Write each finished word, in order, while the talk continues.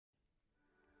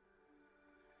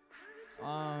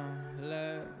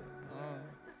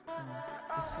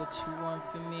That's what you want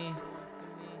from me.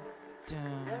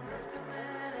 Damn.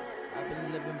 I've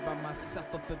been living by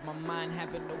myself up in my mind,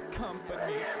 having no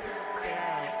company.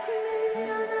 Damn.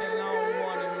 And I don't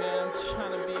want it, man. I'm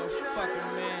trying to be a fucking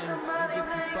man and get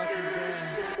some fucking grand.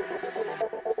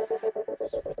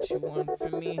 That's what you want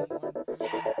from me.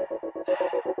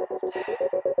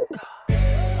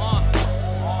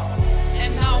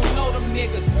 And I don't know them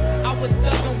niggas. I was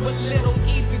thuggin' with Little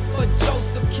E before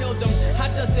Joseph killed him. How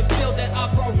does it feel that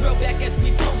I brought real back as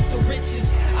we toast the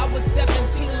riches? I was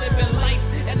 17 living life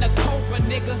in a Cobra,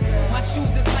 nigga. My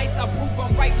shoes is nice, I prove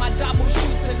I'm right. My Damu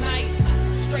shoot tonight.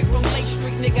 Straight from Lake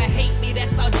Street, nigga hate me.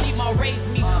 That's how G-Ma raised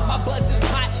me. My buzz is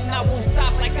hot and I won't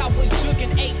stop like I was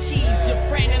jugging 8 keys. Your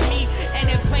friend and me, and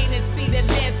it plain to see that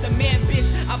last the man, bitch.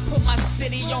 I put my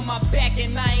city on my back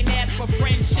and I ain't asked for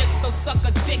friendship. So suck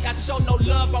a dick, I show no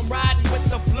love. I'm riding with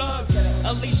the plug.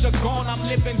 Alicia gone, I'm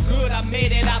living good. I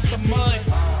made it out the mud,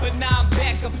 but now I'm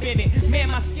back up in it. Man,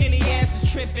 my skinny ass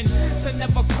is tripping. To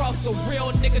never cross a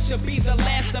real nigga should be the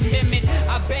last amendment.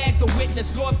 I bag the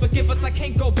witness, Lord forgive us, I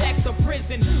can't go back to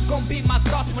prison. Gonna be my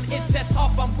thoughts when it sets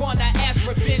off, I'm gonna ask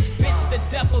revenge. Bitch, the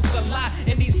devil's a lie,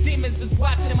 and these demons is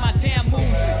watching my damn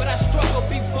move. But I struggle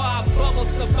before I bubble,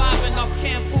 surviving off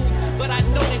canned foods. But I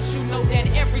know that you know that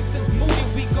ever since Moody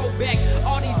we go back.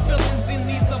 All these feelings and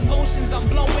these emotions, I'm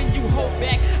blowing you hope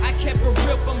back. I kept it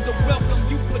real from the welcome,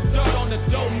 you put dirt on the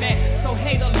doormat. So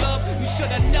hate or love, you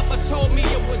should've never told me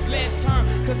it was last turn.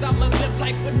 Cause I'ma live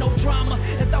life with no drama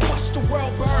as I watch the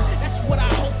world burn. That's what I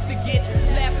hope to get,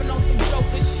 laughing on some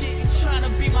joker shit. You tryna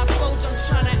be my soldier, I'm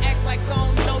tryna act like I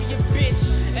don't know you, bitch.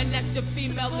 And that's your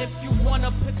female if you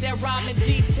wanna put that rhyme in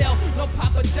detail. No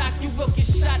Papa Doc, you will get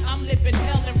shot, I'm living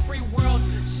hell in free world.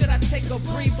 Should I take a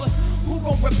breather? Who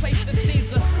gon' replace the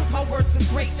Caesar? My words is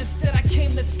greatness that I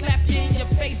came to slap you in your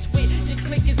face with. Your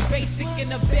clique is basic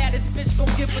and the baddest bitch gon'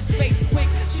 give us face quick.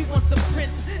 She wants a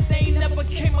prince, they ain't never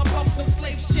came up off no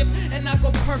slave ship. And I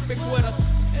go perfect with her.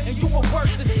 And you a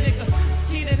worthless nigga,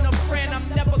 skeeting a friend, I'm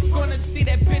never gonna see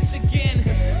that bitch again.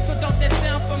 So don't that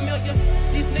sound familiar?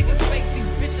 These niggas fake, these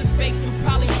bitches fake, you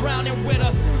probably drowning with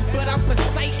her. But I'm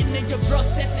Poseidon and your girl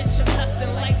said that you're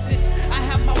nothing like this. I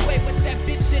have my way with that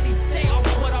bitch any day off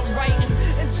what I'm writing.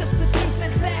 And just to think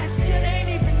that last year they ain't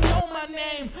even know my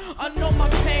name. I know my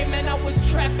pain, man, I was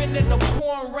trapping in the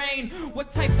pouring rain. What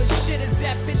type of shit is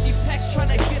that? 50 packs trying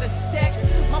to get a stack?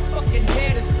 My fucking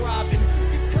head is throbbing.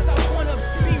 Cause I wanna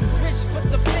be rich, but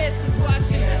the feds is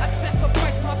watching. I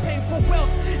sacrificed my pain for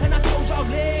wealth, and I told y'all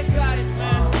they got it,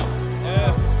 man.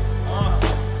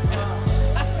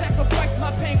 I sacrificed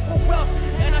my pain for wealth,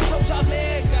 and I told y'all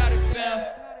they got it, fam.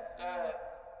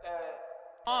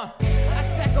 I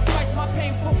sacrificed my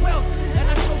pain for wealth, and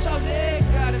I told y'all they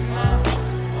got it, man.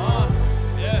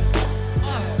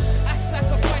 I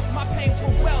sacrificed my pain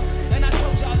for wealth, and I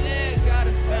told y'all they got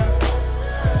it, fam.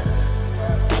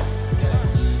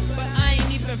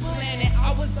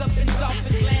 I was up in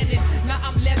Dolphin landing. Now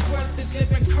I'm LedsWards Im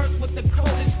living cursed with the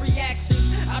coldest reactions.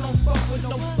 I don't fuck with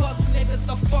no fuck niggas,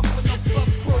 I fuck with no fuck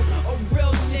crew. A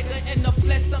real nigga in the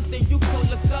flesh, something you could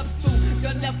look up to.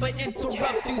 They'll never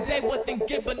interrupt you, they wasn't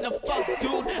giving a fuck,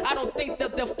 dude. I don't think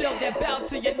that they'll feel that bow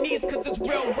to your knees, cause it's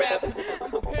real rap.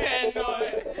 I'm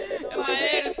paranoid, and my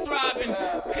head is throbbing.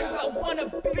 Cause I wanna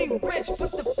be rich,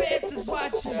 but the feds is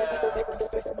watching. I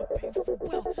sacrificed my pain for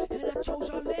wealth, and I told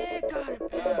y'all they got it.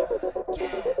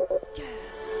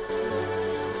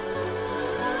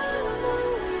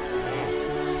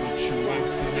 What you want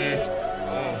from me?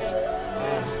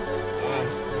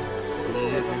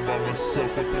 Living by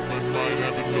myself up in my mind,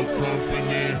 having no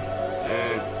company.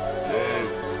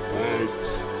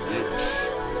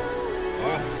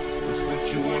 That's what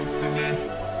you want from me?